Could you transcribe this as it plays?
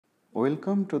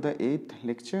Welcome to the 8th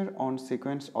lecture on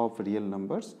sequence of real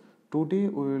numbers. Today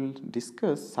we will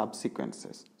discuss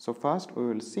subsequences. So first we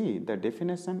will see the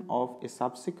definition of a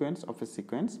subsequence of a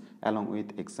sequence along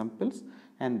with examples,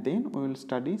 and then we will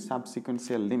study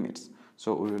subsequential limits.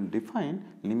 So we will define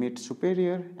limit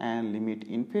superior and limit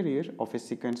inferior of a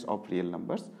sequence of real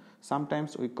numbers.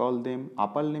 Sometimes we call them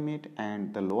upper limit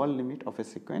and the lower limit of a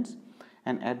sequence.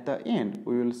 And at the end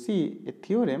we will see a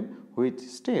theorem which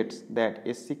states that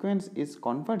a sequence is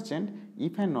convergent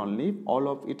if and only if all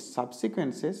of its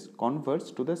subsequences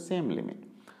converge to the same limit.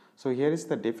 So here is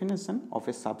the definition of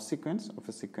a subsequence of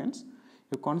a sequence.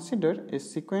 You consider a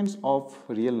sequence of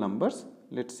real numbers,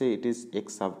 let's say it is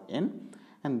x sub n,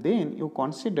 and then you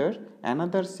consider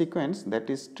another sequence that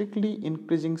is strictly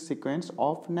increasing sequence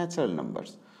of natural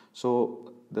numbers.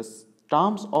 So the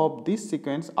terms of this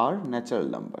sequence are natural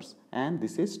numbers, and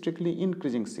this is strictly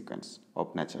increasing sequence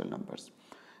of natural numbers.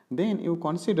 Then you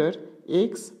consider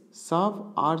x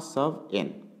sub r sub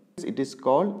n. It is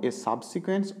called a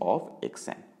subsequence of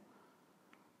xn.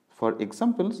 For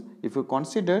examples, if you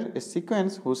consider a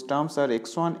sequence whose terms are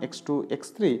x1, x2,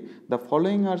 x3, the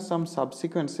following are some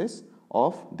subsequences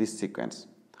of this sequence.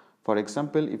 For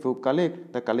example, if you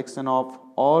collect the collection of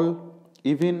all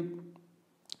even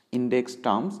index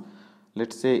terms,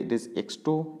 let's say it is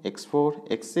x2, x4,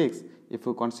 x6. If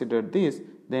you consider this,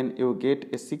 then you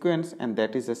get a sequence, and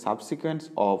that is a subsequence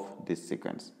of this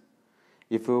sequence.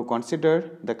 If you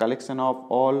consider the collection of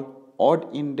all odd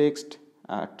indexed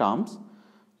terms,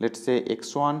 let's say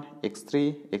x1,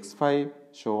 x3, x5,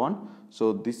 so on.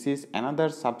 So this is another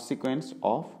subsequence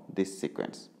of this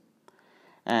sequence.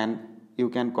 And you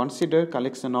can consider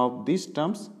collection of these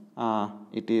terms.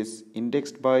 It is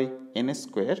indexed by n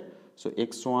square. So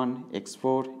x1,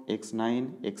 x4,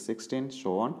 x9, x16,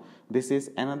 so on. This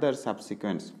is another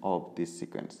subsequence of this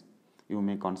sequence. You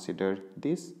may consider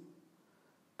this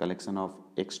collection of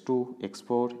x2,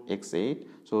 x4, x8.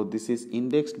 So this is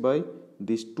indexed by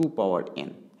this 2 power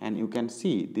n. And you can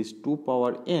see this 2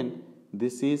 power n,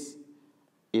 this is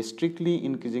a strictly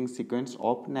increasing sequence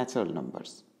of natural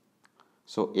numbers.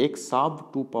 So x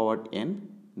sub 2 power n,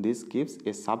 this gives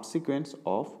a subsequence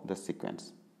of the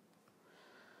sequence.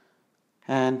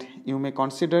 And you may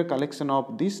consider collection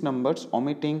of these numbers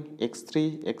omitting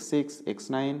x3, x6,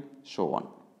 x9, so on.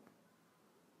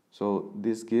 So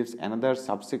this gives another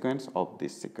subsequence of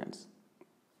this sequence.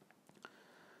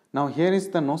 Now here is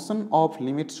the notion of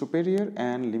limit superior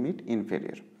and limit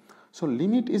inferior. So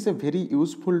limit is a very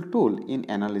useful tool in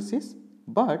analysis,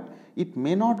 but it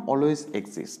may not always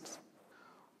exist.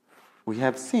 We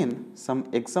have seen some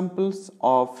examples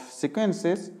of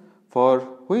sequences for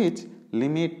which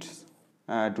limits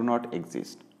do not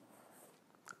exist.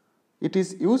 It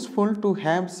is useful to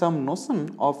have some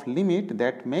notion of limit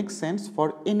that makes sense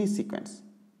for any sequence.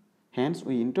 Hence,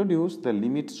 we introduce the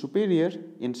limit superior,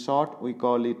 in short we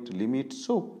call it limit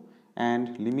sup,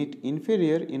 and limit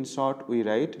inferior, in short we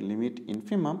write limit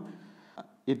infimum.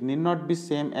 It need not be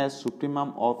same as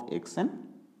supremum of xn,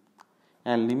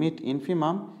 and limit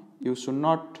infimum you should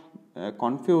not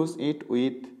confuse it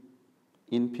with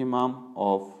infimum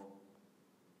of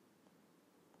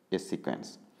a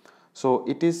sequence. So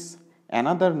it is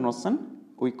another notion,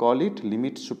 we call it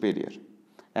limit superior,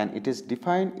 and it is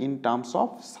defined in terms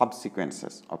of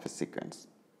subsequences of a sequence.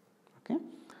 Okay,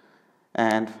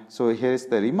 and so here is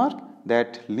the remark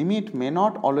that limit may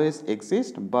not always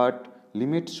exist, but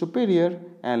limit superior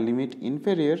and limit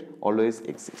inferior always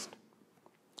exist.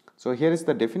 So here is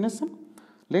the definition.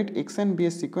 Let xn be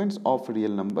a sequence of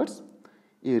real numbers.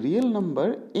 A real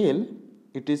number L,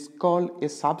 it is called a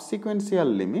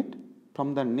subsequential limit.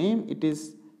 From the name it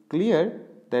is clear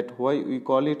that why we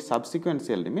call it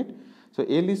subsequential limit. So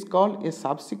L is called a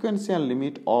subsequential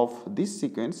limit of this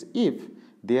sequence if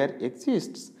there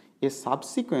exists a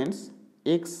subsequence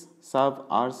x sub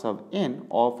r sub n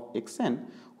of xn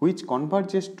which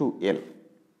converges to L.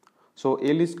 So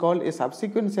L is called a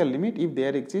subsequential limit if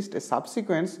there exists a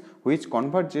subsequence which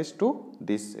converges to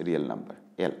this real number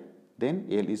L. Then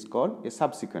L is called a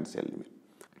subsequential limit.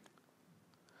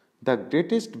 The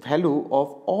greatest value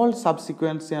of all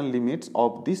subsequential limits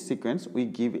of this sequence we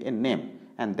give a name,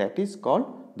 and that is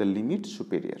called the limit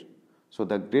superior. So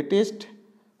the greatest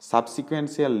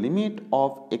subsequential limit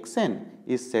of xn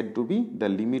is said to be the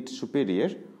limit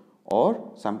superior,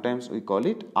 or sometimes we call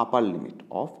it upper limit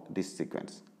of this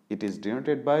sequence. It is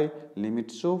denoted by limit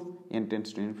sup n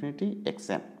tends to infinity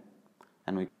xn,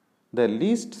 and the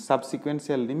least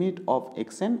subsequential limit of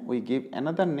xn we give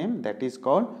another name, that is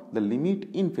called the limit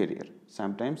inferior.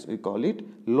 sometimes we call it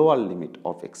lower limit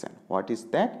of xn. What is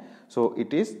that? So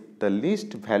it is the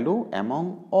least value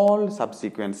among all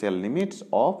subsequential limits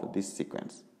of this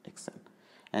sequence xn,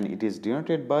 and it is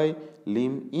denoted by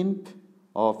lim inf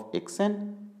of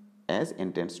xn as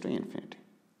n tends to infinity.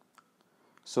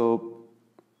 So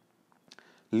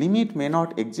limit may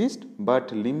not exist,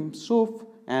 but lim sub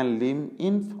and lim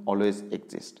inf always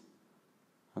exist.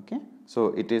 Okay,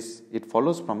 so it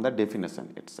follows from the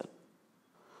definition itself.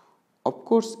 Of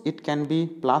course, it can be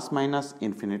plus minus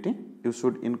infinity. You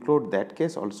should include that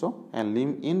case also, and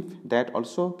lim inf, that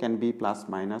also can be plus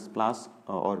minus, plus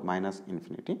or minus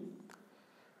infinity.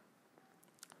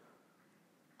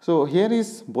 So here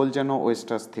is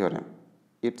Bolzano-Weierstrass theorem.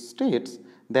 It states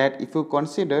that if you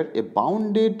consider a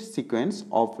bounded sequence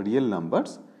of real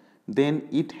numbers, then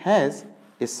it has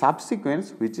a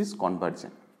subsequence which is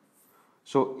convergent.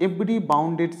 So every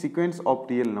bounded sequence of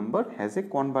real number has a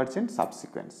convergent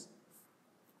subsequence.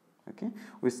 Okay,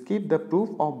 we skip the proof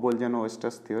of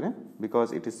Bolzano-Weierstrass theorem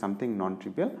because it is something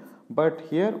non-trivial, but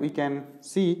here we can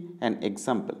see an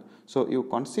example. So you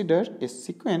consider a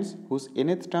sequence whose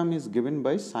nth term is given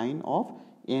by sign of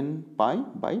n pi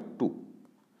by 2.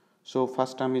 So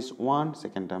first term is 1,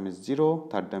 second term is 0,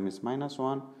 third term is minus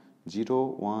 1,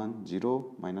 0, 1,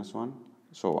 0, minus 1,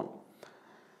 so on.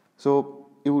 So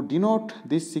you denote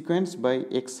this sequence by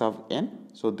x sub n.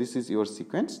 So this is your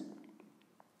sequence.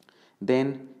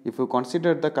 Then if you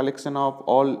consider the collection of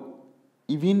all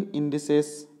even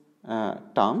indices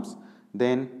terms,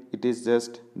 then it is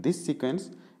just this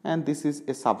sequence, and this is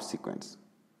a subsequence,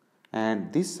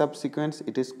 and this subsequence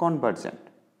it is convergent,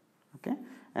 okay,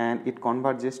 and it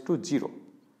converges to 0.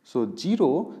 So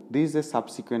 0, this is a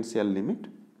subsequential limit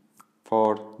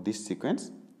for this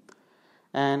sequence.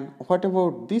 And what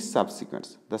about this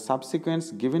subsequence? The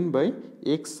subsequence given by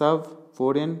x sub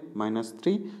 4n minus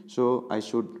 3. So I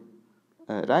should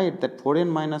write that 4n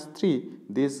minus 3,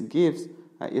 this gives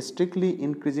a strictly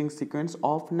increasing sequence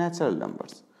of natural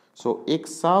numbers. So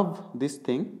x sub this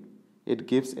thing, it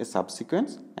gives a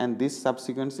subsequence, and this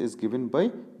subsequence is given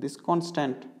by this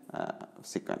constant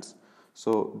sequence.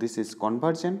 So this is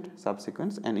convergent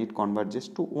subsequence, and it converges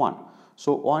to 1.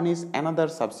 So 1 is another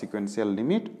subsequential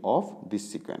limit of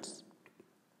this sequence.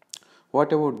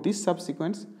 What about this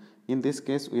subsequence? In this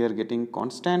case we are getting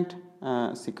constant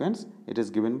sequence, it is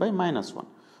given by minus 1.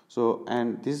 So,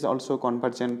 and this is also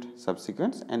convergent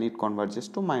subsequence, and it converges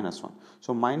to minus 1.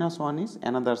 So minus 1 is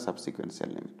another subsequential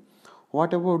limit.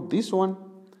 What about this one?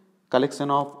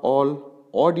 Collection of all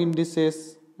odd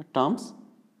indices terms.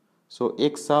 So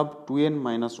x sub 2n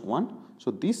minus 1.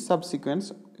 So this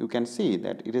subsequence, you can see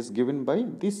that it is given by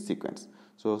this sequence.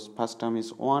 So first term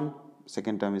is 1,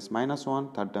 second term is minus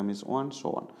 1, third term is 1, so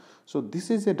on. So this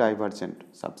is a divergent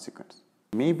subsequence.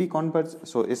 May be convergent,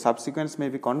 so a subsequence may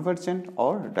be convergent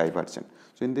or divergent.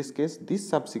 So in this case, this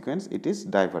subsequence, it is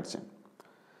divergent.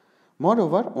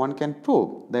 Moreover, one can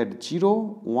prove that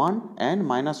 0, 1 and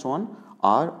minus 1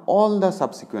 are all the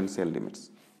subsequential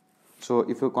limits. So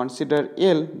if you consider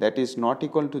L that is not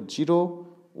equal to 0,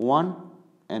 1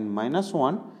 and minus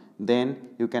 1, then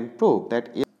you can prove that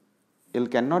L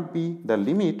cannot be the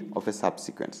limit of a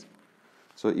subsequence.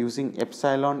 So using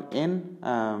epsilon n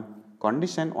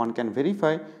condition, one can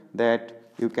verify that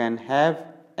you can have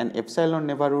an epsilon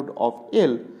neighborhood of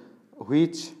L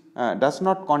which does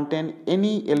not contain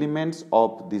any elements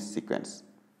of this sequence.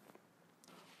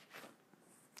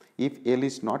 If L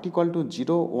is not equal to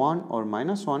 0, 1 or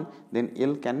minus 1, then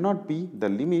L cannot be the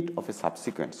limit of a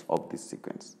subsequence of this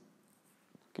sequence.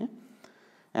 Okay?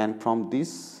 And from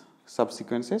these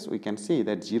subsequences, we can see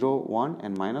that 0, 1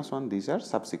 and minus 1, these are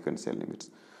subsequential limits.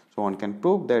 So one can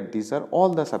prove that these are all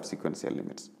the subsequential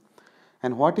limits.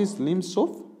 And what is lim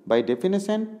sub? By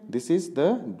definition, this is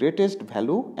the greatest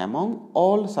value among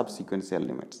all subsequential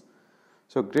limits.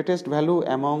 So greatest value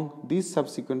among these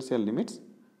subsequential limits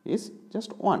is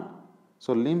just 1.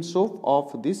 So lim sub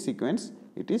of this sequence,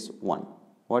 it is 1.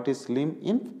 What is lim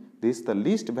inf? This is the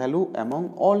least value among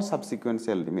all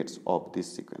subsequential limits of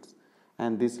this sequence,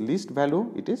 and this least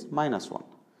value, it is minus 1.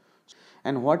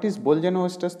 And what is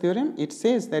Bolzano-Weierstrass theorem? It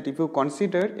says that if you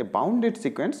consider a bounded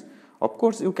sequence, of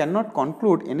course you cannot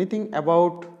conclude anything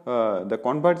about the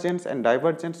convergence and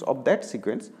divergence of that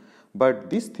sequence, but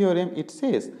this theorem, it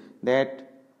says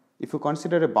that if you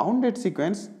consider a bounded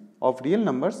sequence of real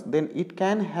numbers, then it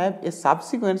can have a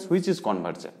subsequence which is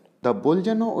convergent. The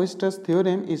Bolzano-Weierstrass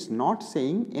theorem is not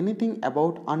saying anything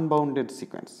about unbounded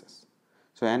sequences.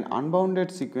 So an unbounded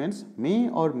sequence may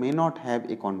or may not have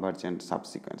a convergent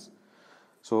subsequence.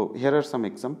 So here are some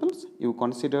examples. You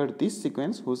consider this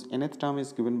sequence whose nth term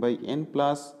is given by n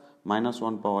plus minus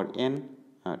 1 power n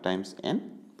times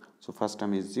n. So first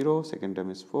term is 0, second term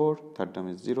is 4, third term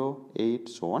is 0, 8,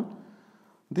 so on.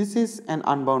 This is an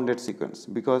unbounded sequence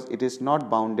because it is not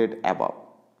bounded above.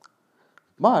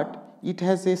 But it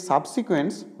has a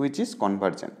subsequence which is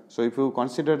convergent. So if you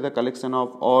consider the collection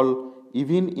of all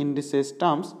even indices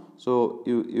terms, so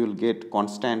you will get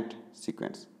constant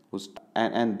sequence,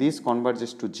 and this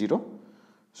converges to 0.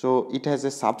 So it has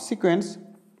a subsequence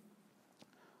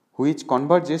which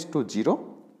converges to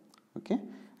 0, okay,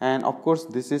 and of course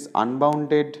this is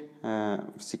unbounded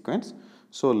sequence.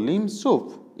 So lim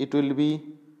sup, it will be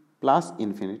plus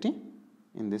infinity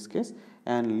in this case,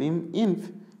 and lim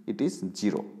inf, it is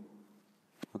 0,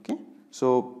 okay.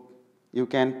 So you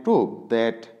can prove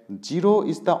that 0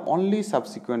 is the only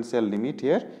subsequential limit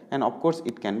here, and of course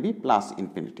it can be plus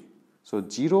infinity. So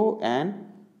 0 and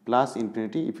plus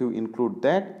infinity, if you include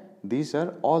that, these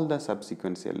are all the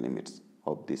subsequential limits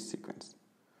of this sequence.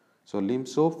 So lim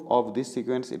sup of this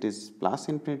sequence, it is plus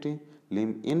infinity,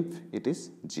 lim inf, it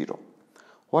is 0.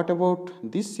 What about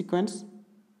this sequence?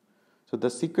 So the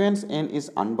sequence n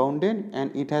is unbounded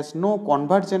and it has no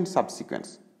convergent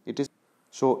subsequence. It is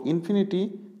so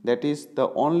infinity, that is the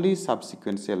only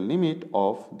subsequential limit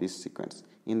of this sequence.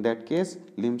 In that case,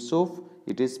 lim sup,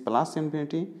 it is plus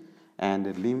infinity,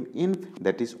 and lim inf,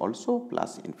 that is also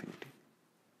plus infinity.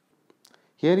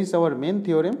 Here is our main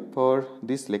theorem for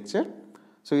this lecture.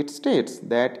 So it states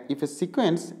that if a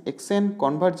sequence xn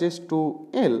converges to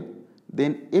L,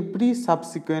 then every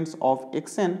subsequence of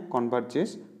xn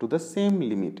converges to the same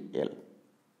limit L,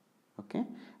 okay,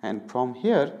 and from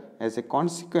here, as a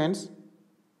consequence,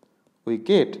 we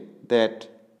get that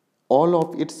all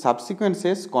of its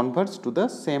subsequences converge to the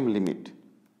same limit.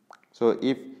 So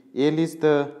if L is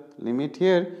the limit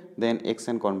here, then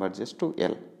xn converges to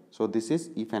L. So this is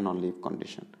if and only if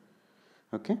condition,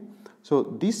 okay. So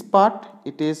this part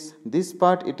it is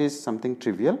something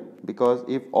trivial, because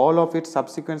if all of its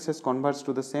subsequences converge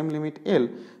to the same limit L,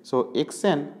 so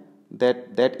xn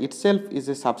that itself is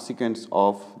a subsequence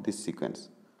of this sequence.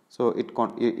 So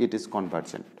it is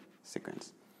convergent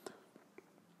sequence.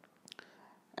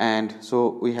 And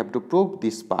so we have to prove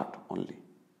this part only,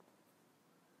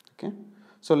 okay.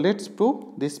 So let's prove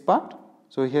this part.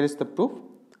 So here is the proof.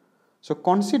 So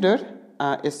consider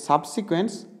a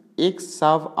subsequence x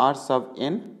sub r sub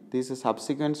n. This is a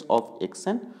subsequence of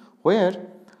xn, where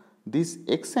this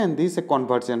xn, this is a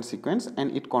convergent sequence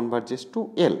and it converges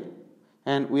to L,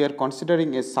 and we are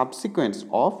considering a subsequence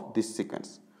of this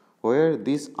sequence, where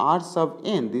this r sub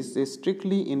n, this is a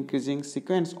strictly increasing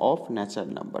sequence of natural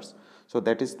numbers. So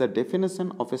that is the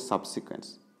definition of a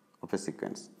subsequence of a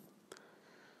sequence.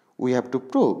 We have to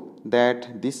prove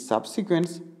that this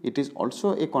subsequence, it is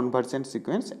also a convergent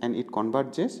sequence and it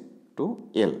converges to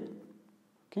L,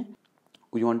 okay.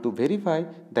 We want to verify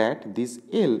that this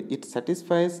L, it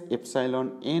satisfies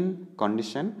epsilon n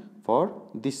condition for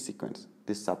this sequence,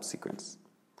 this subsequence.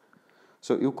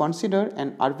 So you consider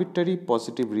an arbitrary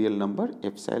positive real number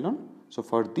epsilon. So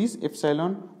for this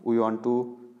epsilon, we want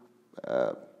to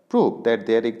prove that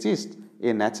there exists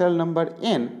a natural number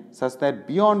n such that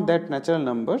beyond that natural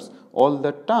numbers, all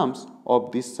the terms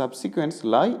of this subsequence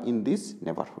lie in this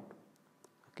neighborhood,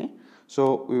 okay.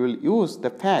 So we will use the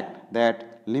fact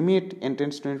that limit n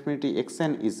tends to infinity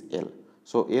xn is L.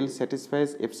 So L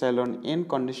satisfies epsilon n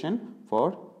condition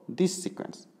for this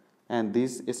sequence, and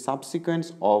this is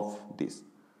subsequence of this.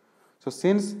 So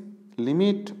since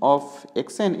limit of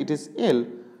xn it is L,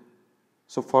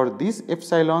 so for this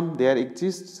epsilon there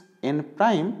exists n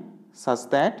prime such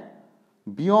that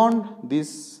beyond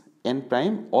this n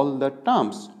prime, all the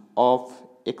terms of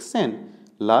xn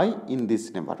lie in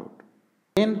this neighborhood.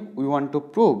 Then we want to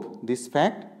prove this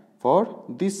fact for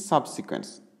this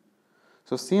subsequence.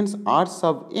 So since r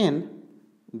sub n,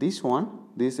 this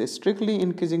is a strictly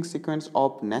increasing sequence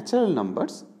of natural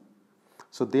numbers,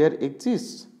 so there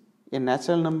exists a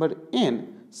natural number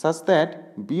n such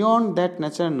that beyond that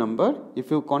natural number,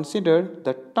 if you consider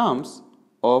the terms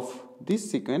of this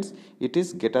sequence, it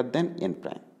is greater than n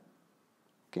prime,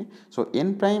 okay. So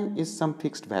n prime is some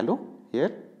fixed value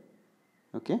here,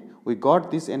 okay. We got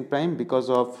this n prime because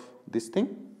of this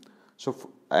thing. So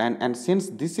and since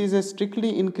this is a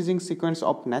strictly increasing sequence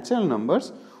of natural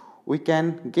numbers, we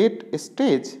can get a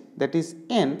stage that is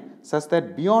n such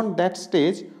that beyond that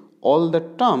stage, all the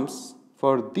terms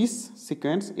for this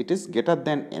sequence, it is greater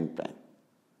than n prime,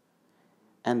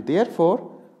 and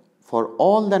therefore for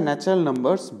all the natural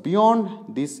numbers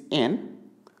beyond this n,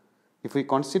 if we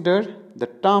consider the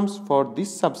terms for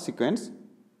this subsequence,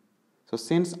 so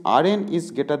since Rn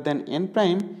is greater than n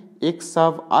prime, x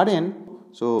sub Rn,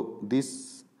 so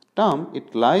this term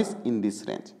it lies in this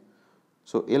range.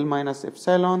 So L minus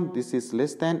epsilon, this is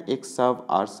less than x sub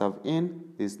r sub n,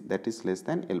 that is less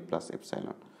than L plus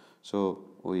epsilon. So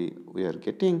we are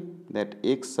getting that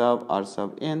x sub r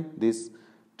sub n, this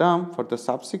term for the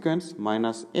subsequence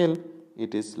minus L,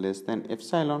 it is less than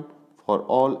epsilon for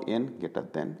all n greater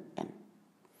than n.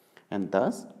 And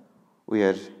thus we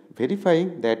are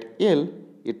verifying that L,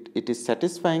 it is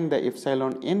satisfying the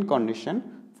epsilon n condition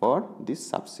for this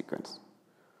subsequence.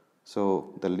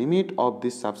 So the limit of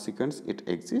this subsequence, it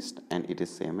exists and it is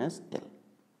same as L.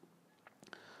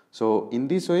 So in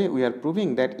this way we are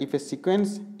proving that if a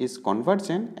sequence is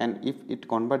convergent and if it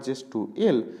converges to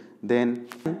L, then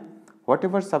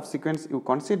whatever subsequence you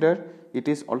consider, it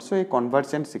is also a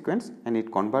convergent sequence and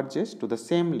it converges to the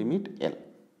same limit L.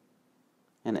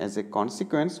 And as a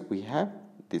consequence, we have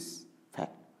this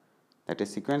fact that a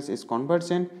sequence is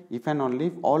convergent if and only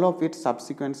if all of its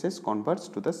subsequences converge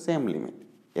to the same limit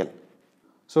L.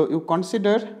 So you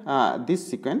consider this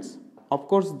sequence. Of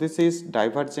course, this is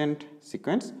divergent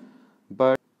sequence,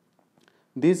 but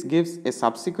this gives a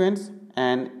subsequence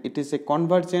and it is a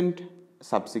convergent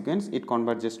subsequence, it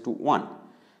converges to 1.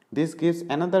 This gives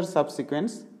another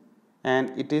subsequence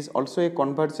and it is also a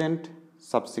convergent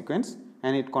subsequence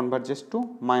and it converges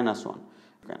to minus 1.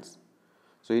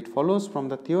 So it follows from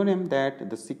the theorem that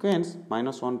the sequence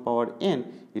minus 1 power n,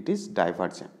 it is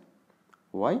divergent.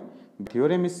 Why? The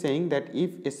theorem is saying that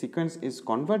if a sequence is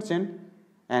convergent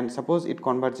and suppose it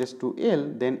converges to L,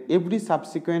 then every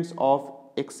subsequence of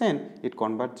xn, it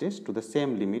converges to the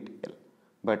same limit L.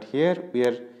 But here we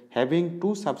are having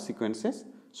two subsequences,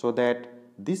 so that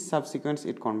this subsequence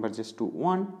it converges to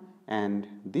 1 and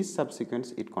this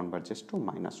subsequence it converges to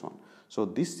minus 1. So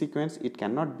this sequence it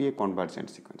cannot be a convergent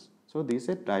sequence. So this is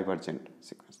a divergent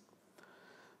sequence.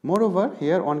 Moreover,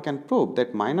 here one can prove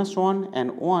that minus 1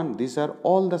 and 1, these are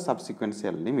all the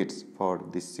subsequential limits for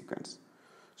this sequence.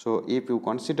 So if you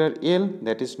consider L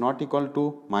that is not equal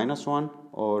to minus 1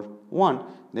 or 1,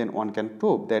 then one can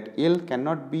prove that L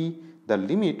cannot be the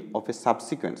limit of a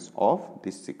subsequence of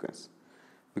this sequence,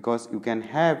 because you can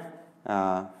have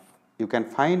you can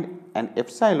find an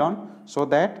epsilon so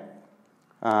that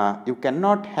you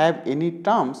cannot have any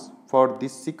terms for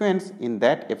this sequence in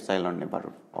that epsilon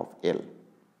neighborhood of L.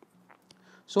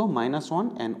 So minus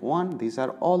 1 and 1, these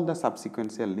are all the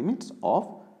subsequential limits of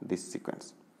this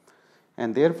sequence,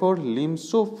 and therefore lim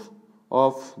sup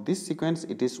of this sequence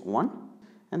it is 1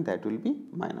 and that will be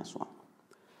minus 1.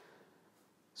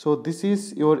 So this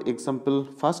is your example,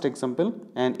 first example,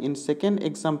 and in second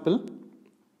example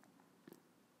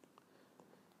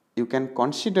you can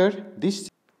consider this.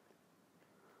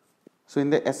 So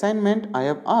in the assignment I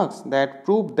have asked that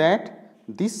prove that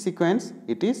this sequence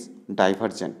it is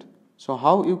divergent. So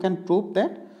how you can prove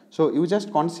that? So you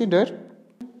just consider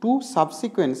two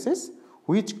subsequences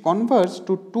which converge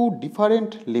to two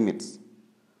different limits.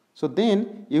 So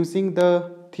then using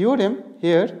the theorem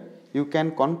here you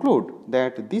can conclude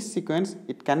that this sequence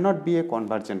it cannot be a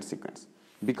convergent sequence,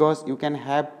 because you can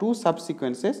have two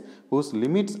subsequences whose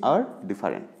limits are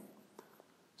different.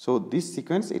 So this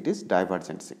sequence it is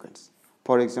divergent sequence.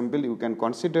 For example, you can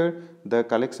consider the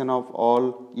collection of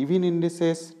all even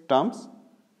indices terms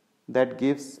that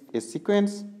gives a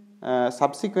sequence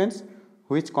subsequence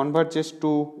which converges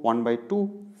to 1 by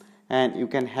 2, and you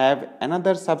can have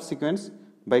another subsequence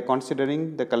by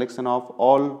considering the collection of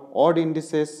all odd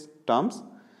indices terms,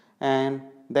 and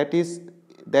that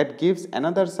gives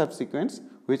another subsequence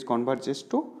which converges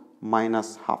to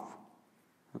minus half.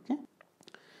 Okay.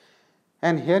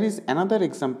 And here is another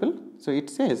example. So it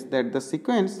says that the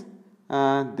sequence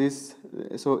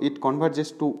so it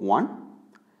converges to 1,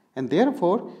 and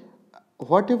therefore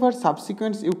whatever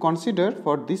subsequence you consider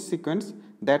for this sequence,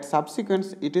 that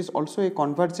subsequence it is also a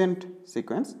convergent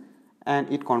sequence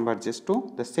and it converges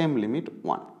to the same limit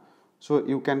 1. So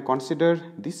you can consider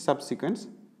this subsequence.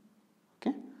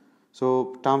 Okay.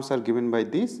 So terms are given by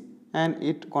this and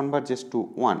it converges to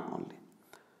 1 only.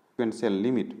 Sequential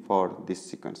limit for this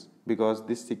sequence, because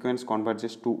this sequence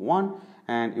converges to 1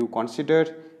 and you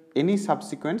consider any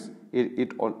subsequence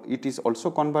it is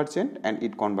also convergent and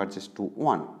it converges to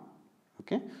 1.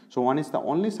 Okay. So 1 is the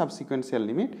only subsequential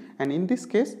limit, and in this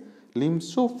case lim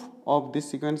sup of this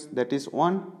sequence that is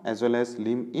 1 as well as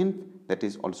lim inf that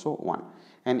is also 1.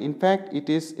 And in fact it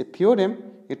is a theorem.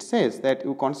 It says that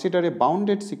you consider a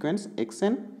bounded sequence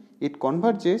xn, it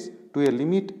converges to a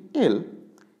limit L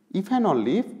if and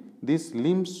only if this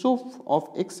lim sup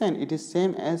of xn it is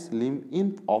same as lim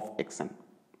inf of xn.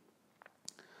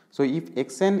 So if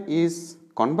xn is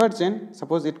convergent,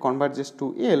 suppose it converges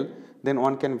to L, then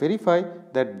one can verify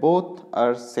that both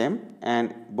are same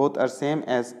and both are same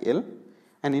as L,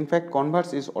 and in fact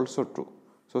converse is also true.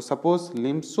 So suppose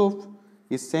lim sup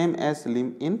is same as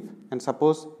lim inf, and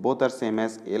suppose both are same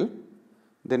as L,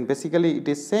 then basically it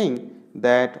is saying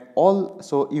that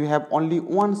so you have only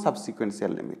one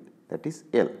subsequential limit, that is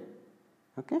L.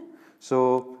 Okay.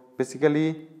 So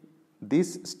basically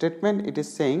this statement, it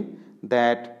is saying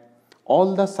that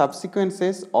all the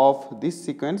subsequences of this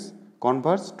sequence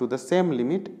converge to the same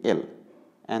limit L,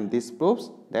 and this proves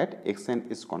that Xn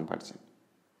is convergent.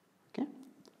 Okay.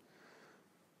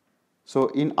 So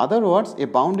in other words, a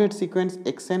bounded sequence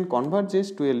Xn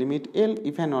converges to a limit L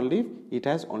if and only if it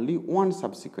has only one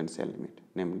subsequential limit,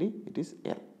 namely it is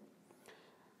L.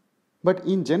 But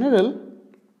in general,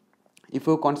 if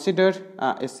you consider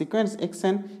a sequence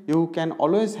Xn, you can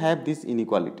always have this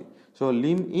inequality. So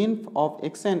lim inf of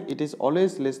Xn, it is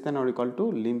always less than or equal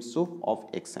to lim sup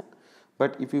of Xn.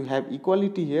 But if you have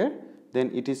equality here, then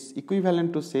it is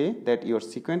equivalent to say that your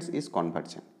sequence is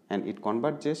convergent and it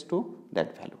converges to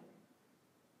that value.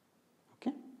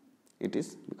 Okay, it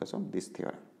is because of this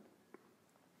theorem.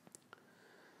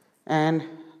 And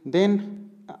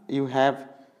then you have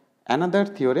another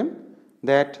theorem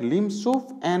that lim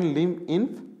sup and lim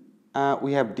inf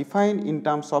we have defined in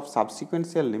terms of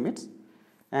subsequential limits,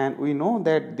 and we know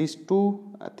that these two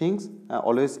things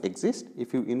always exist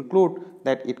if you include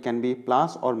that it can be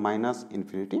plus or minus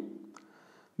infinity.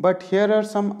 But here are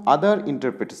some other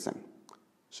interpretation.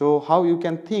 So how you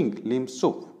can think lim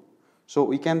sup? So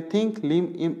we can think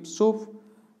lim sup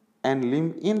and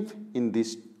lim inf in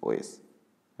these ways.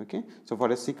 Okay. So for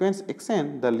a sequence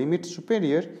Xn, the limit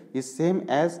superior is same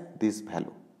as this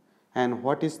value. And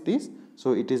what is this?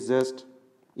 So it is just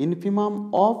infimum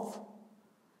of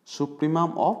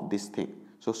supremum of this thing.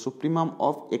 So supremum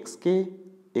of xk,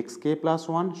 xk plus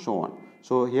 1, so on.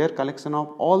 So here collection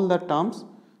of all the terms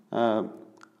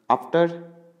after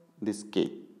this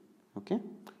k. Okay.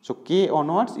 So k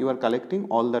onwards you are collecting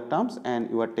all the terms and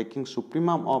you are taking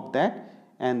supremum of that,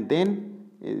 and then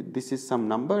this is some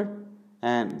number,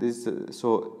 and this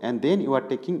and then you are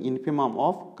taking infimum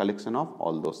of collection of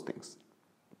all those things.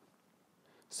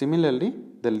 Similarly,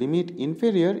 the limit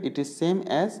inferior, it is same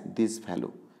as this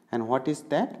value. And what is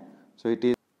that? So it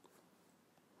is,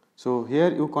 so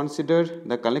here you consider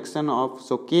the collection of,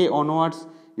 so k onwards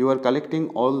you are collecting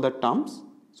all the terms,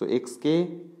 so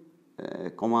xk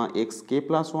xk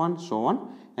plus 1, so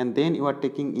on, and then you are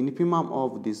taking infimum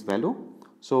of this value.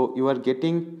 So you are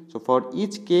getting, so for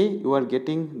each k you are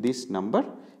getting this number,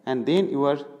 and then you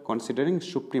are considering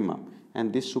supremum,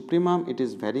 and this supremum, it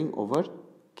is varying over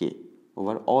k,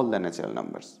 over all the natural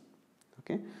numbers.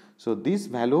 Okay. So this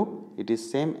value, it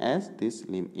is same as this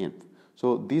lim inf.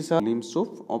 So these are lim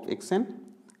sup of Xn,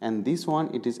 and this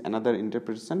one, it is another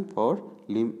interpretation for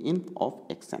lim inf of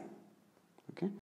Xn. Okay.